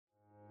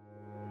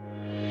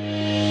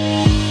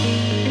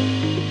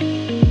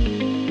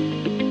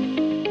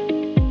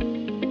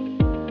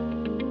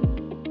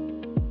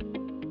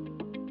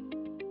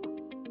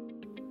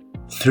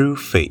Through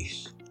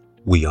faith,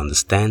 we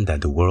understand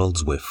that the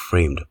worlds were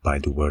framed by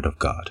the Word of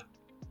God.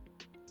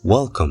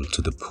 Welcome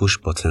to the Push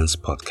Buttons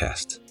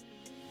Podcast,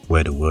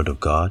 where the Word of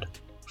God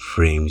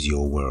frames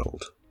your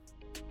world.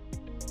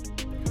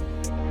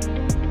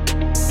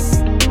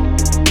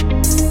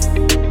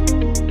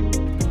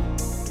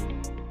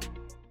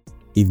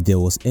 If there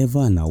was ever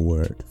an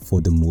award for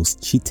the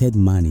most cheated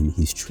man in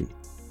history,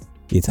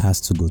 it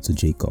has to go to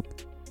Jacob.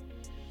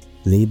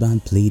 Laban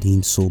played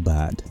him so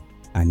bad,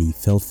 and he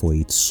fell for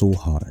it so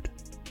hard.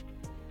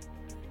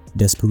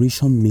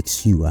 Desperation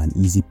makes you an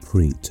easy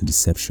prey to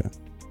deception.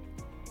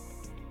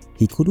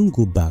 He couldn't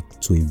go back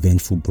to a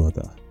vengeful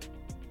brother.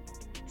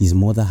 His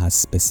mother had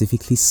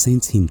specifically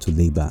sent him to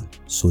Laban,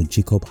 so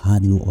Jacob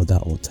had no other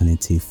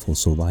alternative for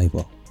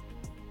survival.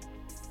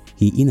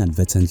 He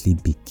inadvertently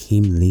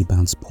became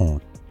Laban's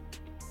pawn.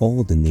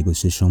 All the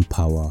negotiation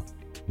power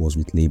was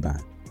with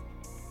Laban.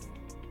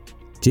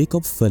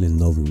 Jacob fell in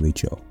love with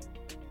Rachel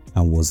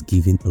and was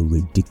given a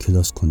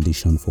ridiculous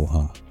condition for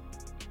her,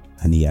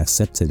 and he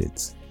accepted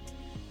it.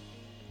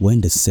 When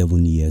the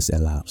 7 years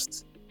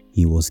elapsed,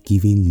 he was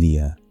given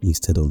Leah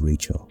instead of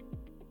Rachel.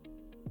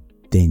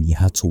 Then he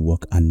had to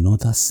work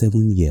another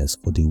 7 years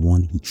for the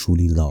one he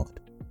truly loved.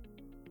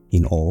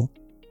 In all,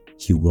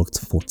 he worked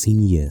 14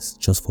 years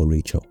just for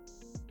Rachel.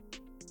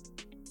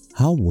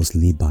 How was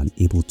Laban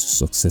able to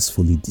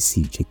successfully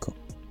deceive Jacob?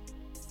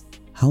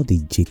 How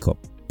did Jacob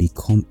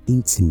become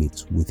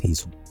intimate with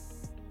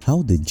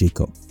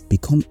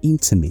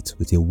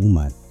a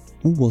woman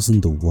who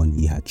wasn't the one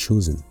he had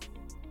chosen,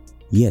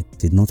 yet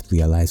did not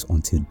realize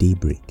until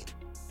daybreak?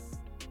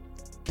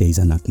 There is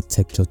an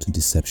architecture to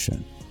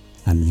deception,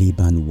 and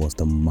Laban was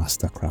the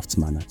master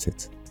craftsman at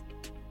it.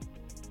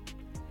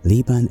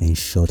 Laban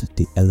ensured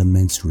the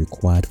elements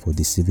required for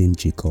deceiving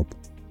Jacob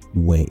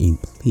were in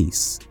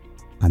place,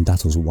 and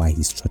that was why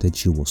his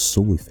strategy was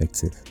so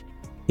effective.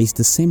 It's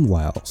the same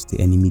wiles the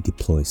enemy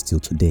deploys till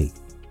today,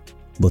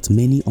 but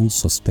many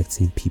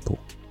unsuspecting people,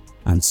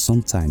 and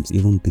sometimes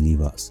even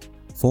believers,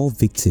 fall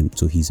victim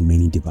to his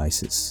many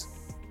devices.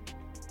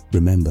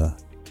 Remember,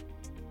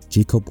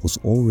 Jacob was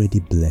already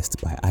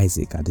blessed by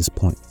Isaac at this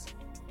point,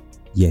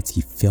 yet he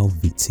fell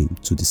victim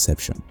to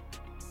deception.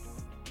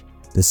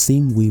 The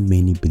same way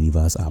many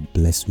believers are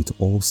blessed with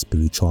all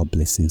spiritual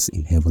blessings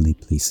in heavenly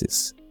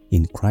places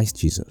in Christ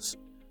Jesus,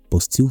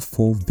 but still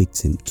fall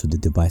victim to the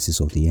devices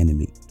of the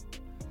enemy.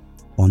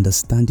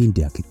 Understanding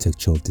the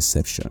architecture of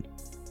deception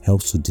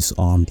helps to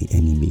disarm the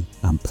enemy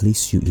and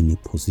place you in a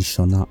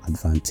positional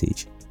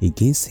advantage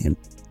against him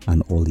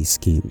and all his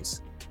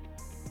schemes.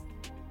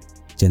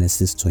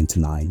 Genesis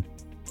 29,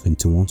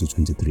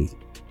 21-23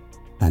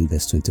 and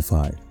verse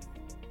 25,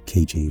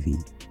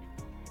 KJV.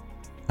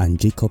 And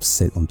Jacob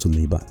said unto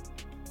Laban,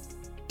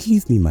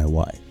 Give me my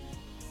wife,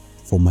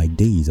 for my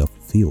days are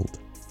fulfilled,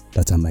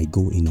 that I might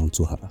go in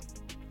unto her.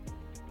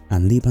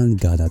 And Laban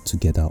gathered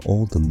together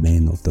all the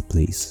men of the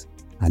place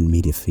and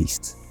made a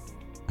feast.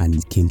 And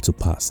it came to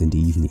pass in the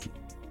evening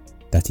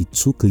that he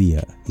took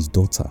Leah his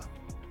daughter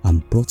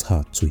and brought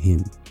her to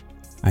him,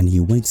 and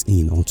he went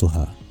in unto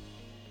her.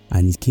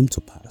 And it came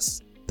to pass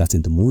that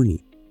in the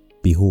morning,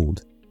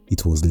 behold,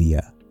 it was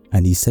Leah.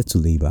 And he said to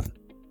Laban,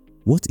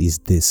 What is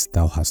this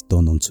thou hast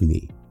done unto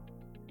me?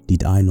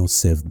 Did I not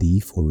serve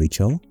thee for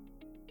Rachel?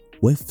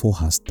 Wherefore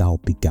hast thou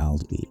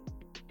beguiled me?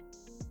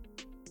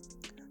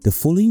 The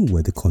following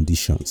were the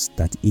conditions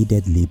that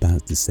aided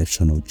Laban's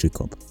deception of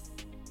Jacob.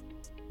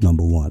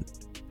 Number 1.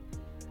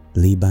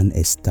 Laban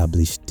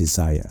established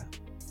desire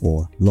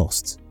or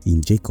lust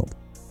in Jacob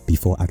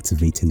before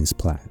activating his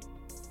plan.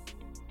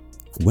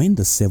 When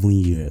the 7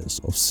 years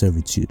of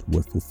servitude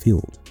were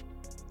fulfilled,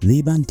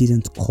 Laban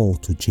didn't call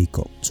to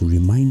Jacob to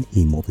remind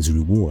him of his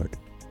reward.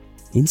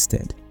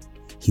 Instead,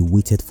 he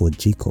waited for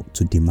Jacob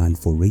to demand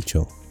for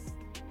Rachel.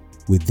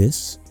 With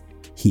this,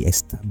 he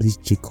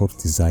established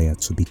Jacob's desire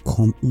to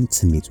become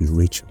intimate with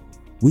Rachel,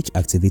 which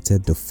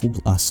activated the full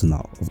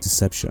arsenal of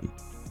deception.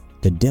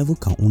 The devil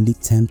can only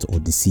tempt or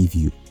deceive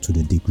you to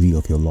the degree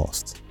of your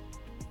lust.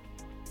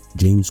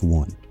 James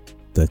 1,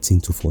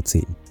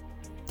 13-14,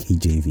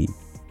 KJV.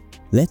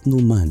 Let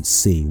no man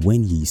say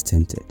when he is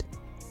tempted,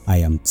 I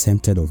am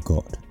tempted of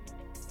God.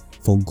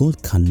 For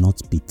God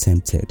cannot be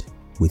tempted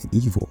with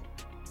evil,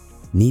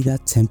 neither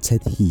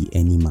tempted he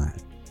any man.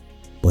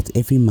 But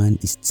every man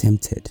is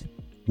tempted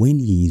when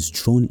he is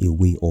drawn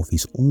away of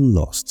his own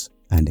lust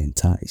and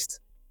enticed.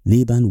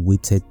 Laban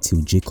waited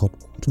till Jacob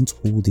couldn't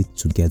hold it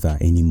together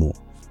anymore.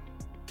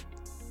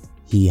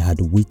 He had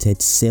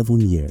waited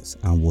 7 years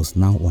and was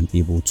now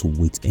unable to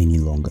wait any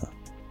longer.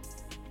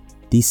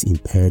 This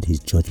impaired his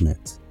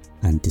judgment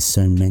and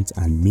discernment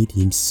and made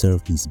him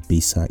serve his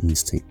baser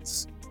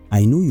instincts.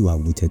 I know you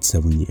have waited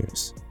 7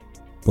 years,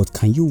 but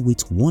can you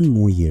wait 1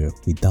 more year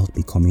without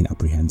becoming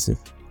apprehensive?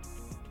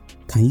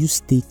 Can you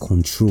stay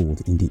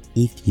controlled in the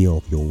 8th year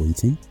of your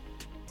waiting?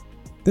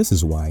 This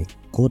is why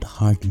God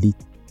hardly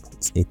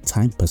puts a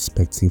time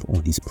perspective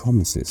on his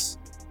promises.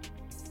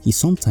 He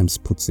sometimes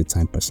puts a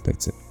time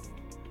perspective,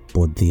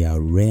 but they are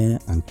rare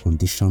and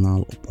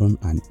conditional upon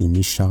an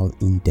initial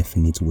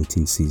indefinite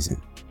waiting season.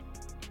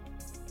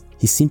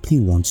 He simply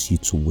wants you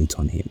to wait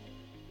on him.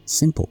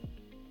 Simple.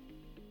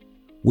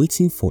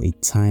 Waiting for a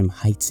time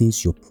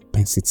heightens your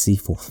propensity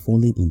for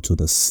falling into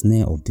the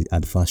snare of the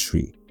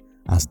adversary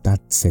as that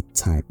set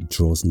time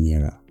draws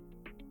nearer.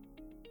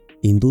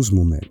 In those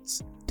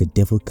moments, the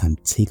devil can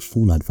take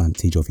full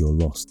advantage of your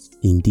lust.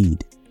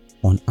 Indeed,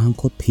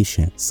 unanchored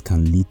patience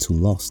can lead to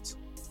lust.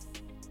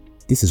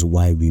 This is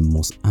why we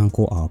must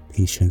anchor our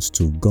patience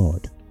to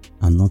God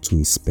and not to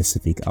a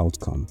specific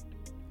outcome.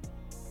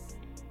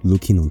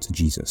 Looking unto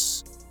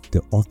Jesus,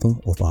 the author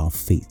of our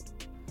faith,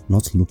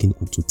 not looking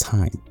unto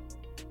time.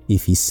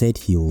 If he said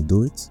he will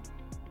do it,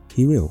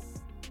 he will.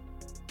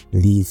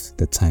 Leave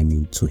the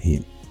timing to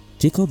him.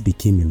 Jacob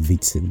became a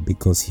victim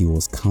because he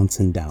was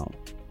counting down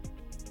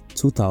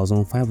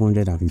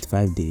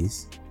 2,555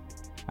 days,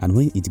 and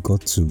when it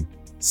got to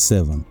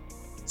 7,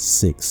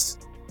 6,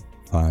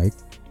 5,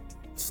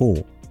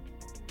 4,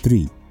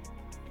 3,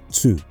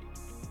 2,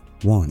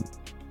 1,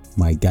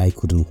 my guy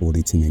couldn't hold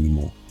it in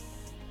anymore.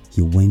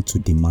 He went to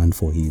demand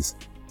for his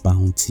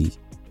bounty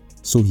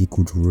so he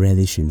could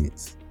relish in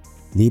it.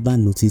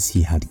 Laban noticed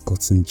he had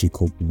gotten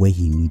Jacob where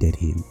he needed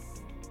him,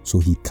 so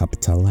he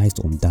capitalized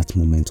on that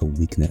moment of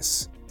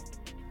weakness.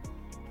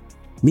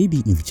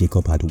 Maybe if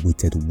Jacob had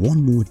waited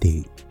one more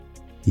day,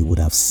 he would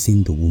have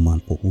seen the woman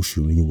for who she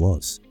really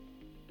was.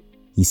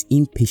 His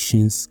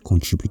impatience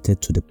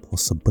contributed to the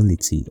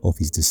possibility of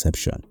his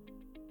deception.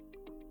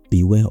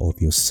 Beware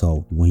of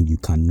yourself when you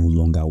can no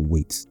longer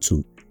wait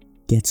to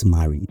get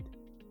married,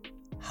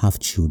 have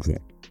children,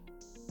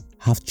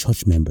 have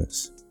church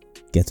members,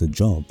 get a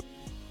job.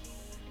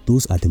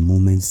 Those are the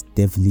moments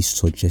devilish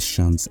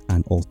suggestions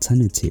and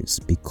alternatives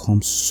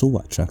become so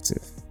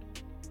attractive.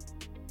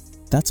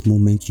 That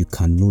moment you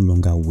can no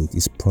longer wait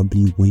is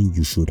probably when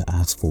you should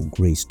ask for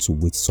grace to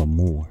wait some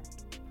more.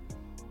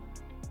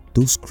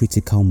 Those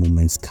critical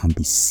moments can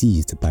be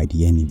seized by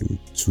the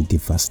enemy to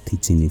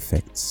devastating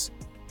effects.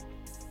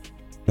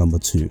 Number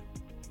 2,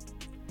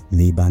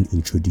 Laban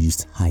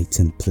introduced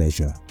heightened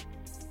pleasure.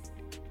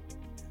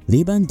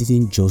 Laban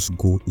didn't just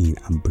go in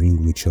and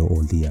bring Rachel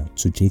or Leah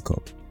to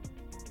Jacob.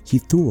 He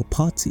threw a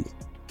party.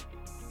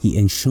 He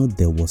ensured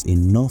there was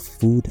enough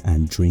food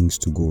and drinks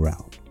to go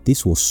round.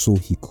 This was so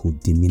he could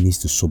diminish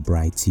the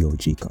sobriety of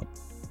Jacob,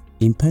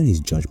 impair his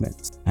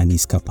judgment and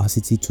his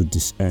capacity to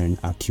discern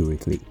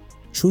accurately.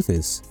 Truth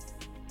is,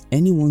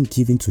 anyone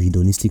given to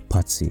hedonistic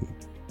partying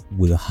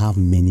will have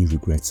many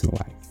regrets in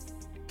life.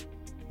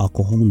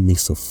 Alcohol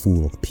makes a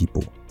fool of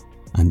people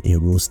and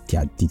erodes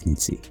their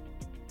dignity.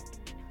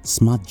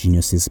 Smart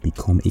geniuses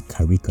become a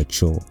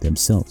caricature of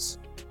themselves,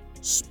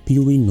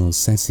 spewing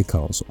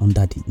nonsensicals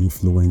under the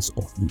influence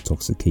of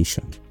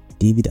intoxication.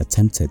 David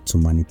attempted to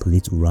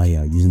manipulate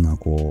Uriah using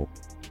alcohol.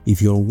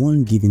 If you're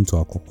one given to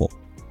alcohol,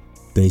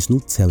 there is no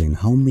telling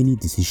how many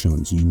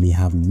decisions you may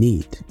have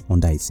made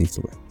under its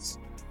influence.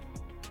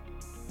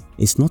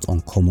 It's not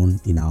uncommon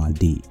in our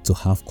day to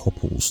have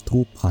couples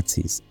throw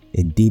parties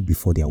a day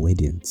before their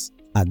weddings.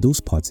 At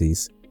those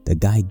parties, the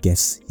guy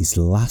gets his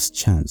last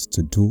chance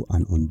to do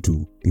and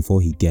undo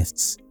before he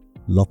gets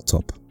locked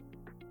up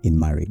in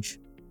marriage.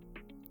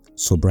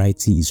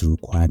 Sobriety is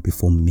required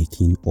before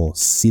making or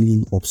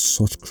sealing up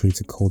such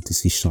critical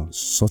decisions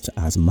such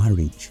as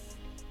marriage.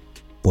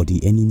 But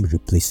the enemy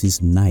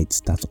replaces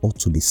nights that ought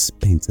to be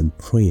spent in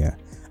prayer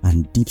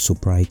and deep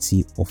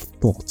sobriety of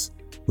thought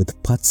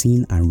with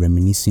partying and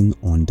reminiscing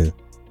on the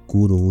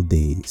good old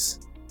days,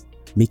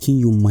 making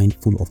you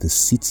mindful of the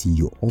city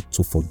you ought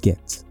to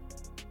forget,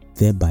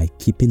 thereby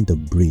keeping the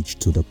bridge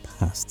to the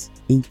past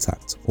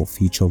intact for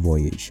future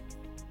voyage.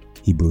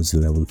 Hebrews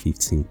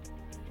 11:15.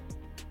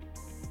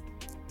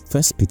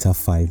 1 Peter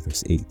 5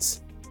 verse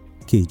 8,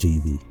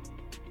 KJV.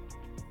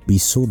 Be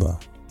sober,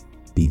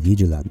 be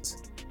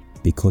vigilant,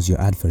 because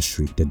your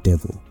adversary, the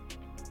devil,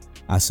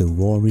 as a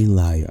roaring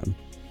lion,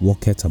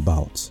 walketh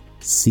about,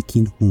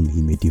 seeking whom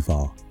he may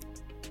devour.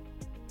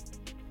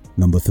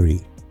 Number 3,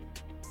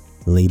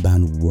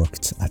 Laban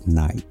worked at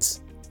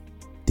night.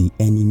 The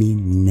enemy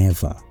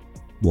never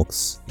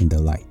works in the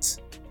light.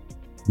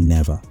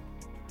 Never.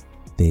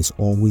 There is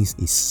always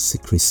a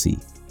secrecy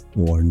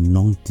or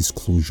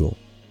non-disclosure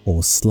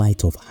or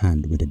sleight of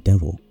hand with the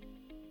devil.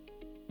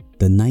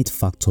 The night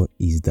factor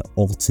is the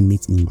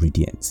ultimate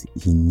ingredient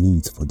he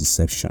needs for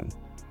deception.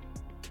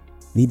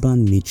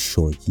 Laban made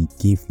sure he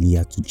gave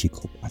Leah to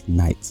Jacob at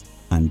night,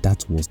 and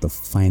that was the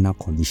final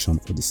condition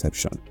for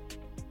deception.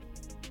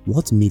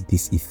 What made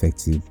this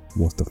effective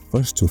was the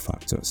first two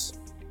factors.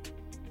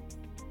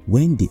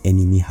 When the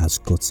enemy has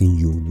gotten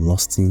you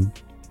lusting,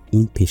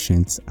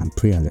 impatient, and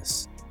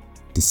prayerless,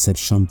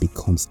 deception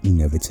becomes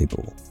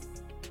inevitable.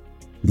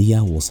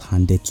 Leah was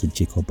handed to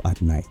Jacob at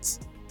night,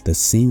 the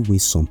same way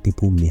some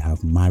people may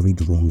have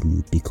married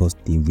wrongly because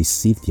they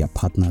received their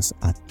partners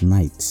at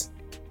night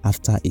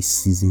after a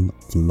season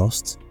of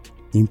lust,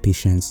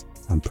 impatience,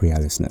 and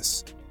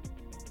prayerlessness.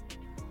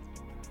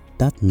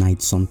 That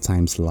night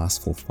sometimes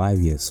lasts for 5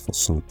 years for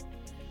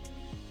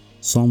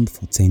some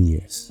for 10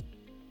 years,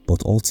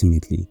 but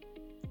ultimately,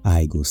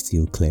 eye goes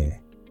still clear.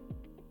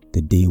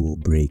 The day will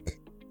break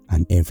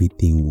and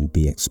everything will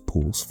be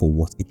exposed for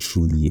what it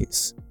truly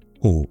is.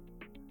 Oh,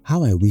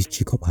 how I wish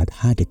Jacob had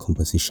had a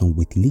conversation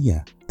with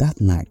Leah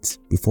that night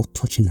before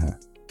touching her.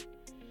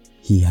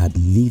 He had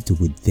lived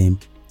with them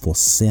for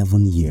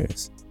 7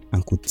 years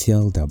and could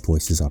tell their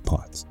voices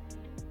apart.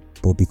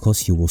 But because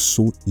he was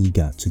so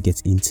eager to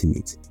get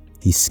intimate,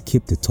 he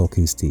skipped the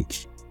talking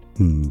stage.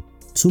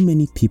 Too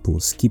many people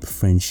skip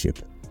friendship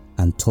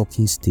and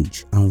talking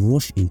stage and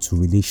rush into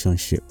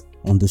relationship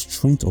on the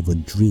strength of a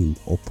dream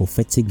or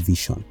prophetic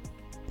vision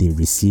they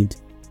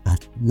received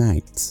at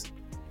night.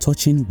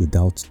 Touching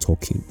without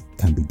talking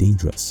can be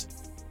dangerous.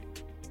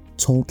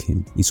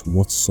 Talking is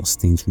what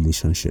sustains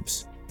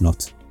relationships,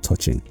 not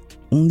touching.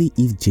 Only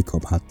if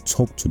Jacob had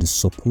talked to the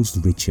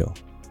supposed Rachel,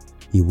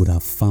 he would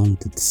have found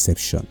the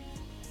deception.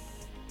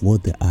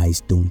 What the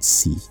eyes don't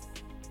see,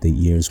 the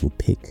ears will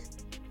pick.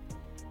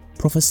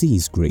 Prophecy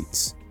is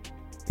great.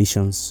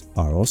 Visions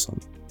are awesome.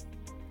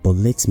 But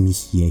let me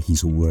hear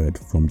his word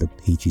from the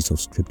pages of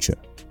scripture.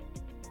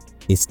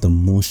 It's the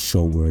most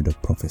sure word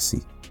of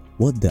prophecy.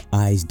 What the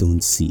eyes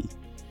don't see,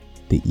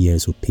 the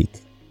ears will pick.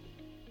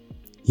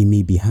 He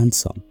may be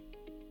handsome,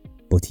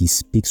 but he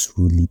speaks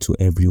rudely to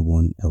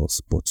everyone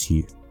else but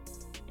you.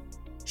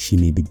 She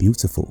may be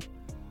beautiful,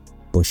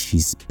 but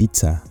she's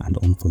bitter and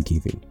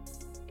unforgiving.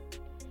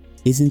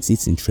 Isn't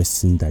it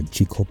interesting that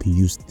Jacob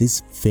used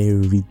this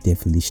very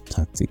devilish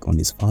tactic on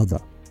his father?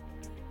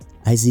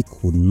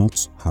 Isaac would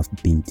not have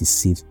been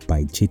deceived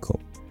by Jacob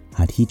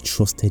had he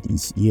trusted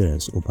his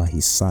ears over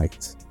his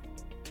sight.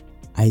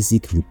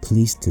 Isaac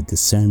replaced the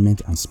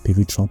discernment and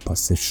spiritual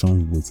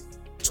perception with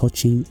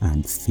touching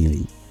and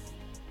feeling.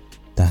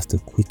 That's the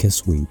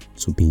quickest way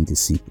to being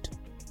deceived.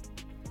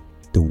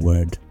 The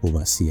word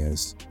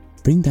overseers.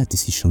 Bring that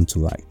decision to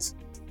light.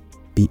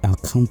 Be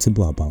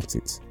accountable about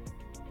it.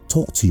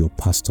 Talk to your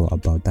pastor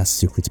about that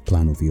secret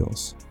plan of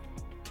yours.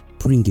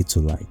 Bring it to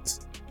light.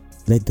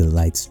 Let the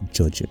light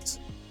judge it.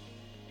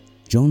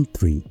 John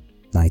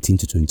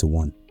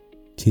 3:19-21,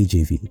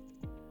 KJV.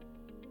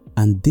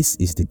 And this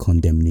is the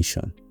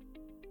condemnation.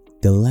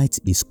 The light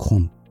is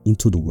come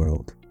into the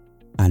world,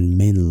 and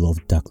men love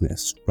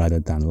darkness rather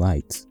than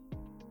light,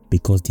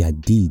 because their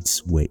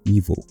deeds were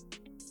evil.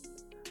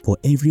 For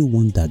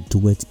everyone that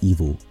doeth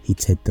evil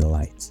hated the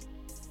light,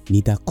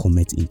 neither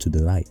cometh into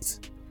the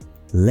light,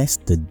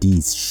 lest the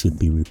deeds should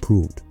be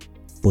reproved.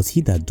 But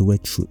he that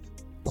doeth truth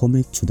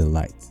cometh to the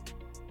light,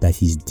 that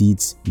his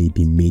deeds may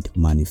be made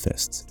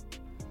manifest,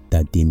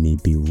 that they may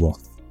be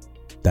wroth,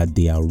 that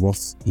they are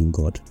wroth in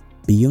God,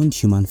 beyond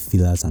human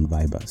feelers and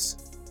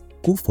vibers.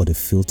 Go for the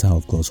filter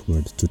of God's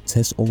word to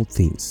test all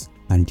things,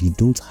 and you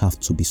don't have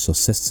to be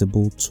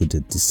susceptible to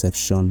the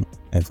deception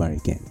ever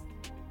again.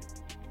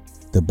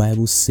 The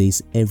Bible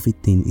says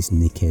everything is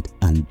naked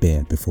and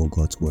bare before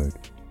God's word.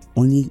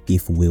 Only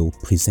if we'll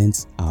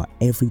present our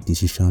every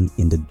decision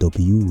in the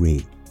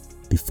W-ray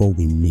before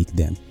we make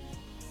them,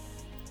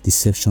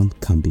 deception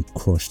can be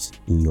crushed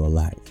in your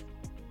life.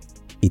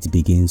 It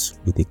begins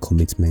with a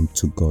commitment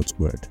to God's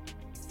word.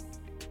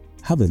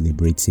 Have a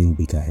liberating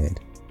week ahead.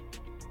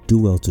 Do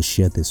well to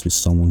share this with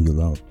someone you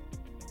love.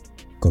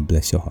 God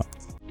bless your heart.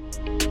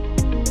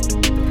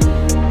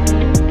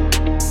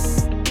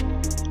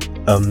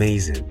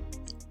 Amazing.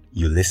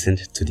 You listened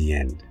to the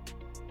end,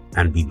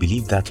 and we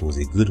believe that was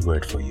a good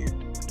word for you.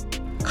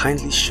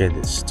 Kindly share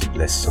this to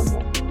bless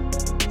someone.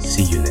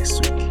 See you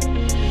next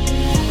week.